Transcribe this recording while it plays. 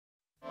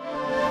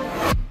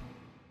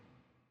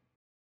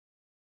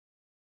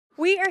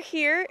We are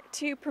here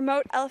to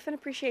promote Elephant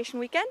Appreciation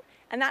Weekend,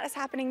 and that is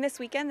happening this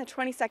weekend, the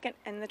 22nd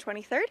and the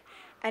 23rd.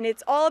 And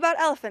it's all about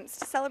elephants,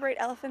 to celebrate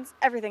elephants,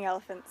 everything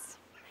elephants.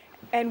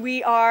 And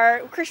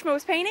Karishma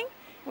was painting.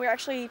 We're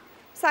actually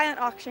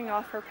silent auctioning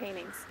off her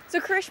paintings. So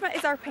Karishma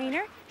is our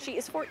painter. She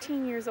is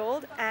 14 years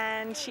old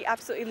and she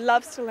absolutely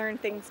loves to learn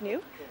things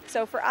new.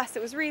 So for us,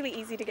 it was really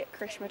easy to get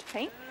Karishma to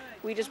paint.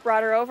 We just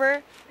brought her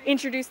over,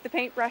 introduced the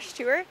paintbrush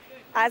to her.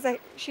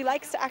 She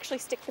likes to actually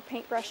stick the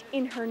paintbrush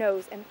in her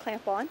nose and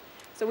clamp on.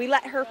 So we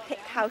let her pick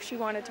how she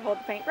wanted to hold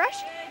the paintbrush.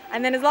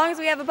 And then as long as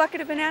we have a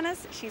bucket of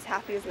bananas, she's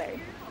happy as Larry.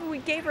 We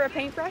gave her a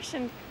paintbrush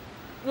and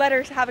let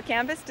her have a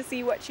canvas to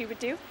see what she would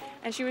do.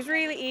 And she was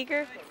really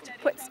eager to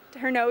put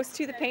her nose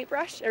to the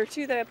paintbrush, or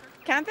to the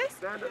canvas.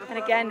 And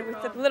again,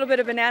 with a little bit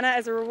of banana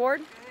as a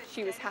reward,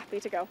 she was happy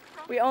to go.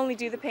 We only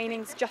do the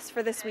paintings just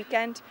for this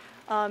weekend.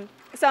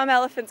 Some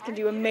elephants can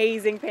do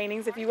amazing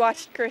paintings. If you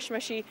watched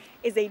Karishma, she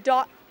is a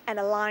dot and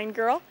a line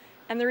girl.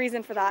 And the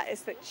reason for that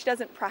is that she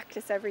doesn't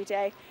practice every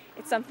day.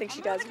 It's something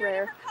she does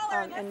rare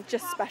and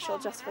just special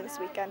just for this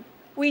weekend.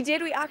 We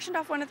auctioned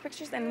off one of the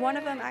pictures, and one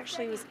of them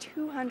actually was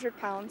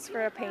 £200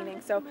 for a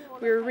painting. So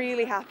we were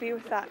really happy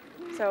with that.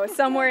 So it's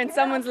somewhere in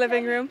someone's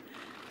living room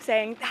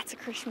saying, that's a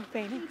Karishma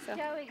painting. So.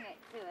 Showing it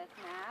to us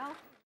now.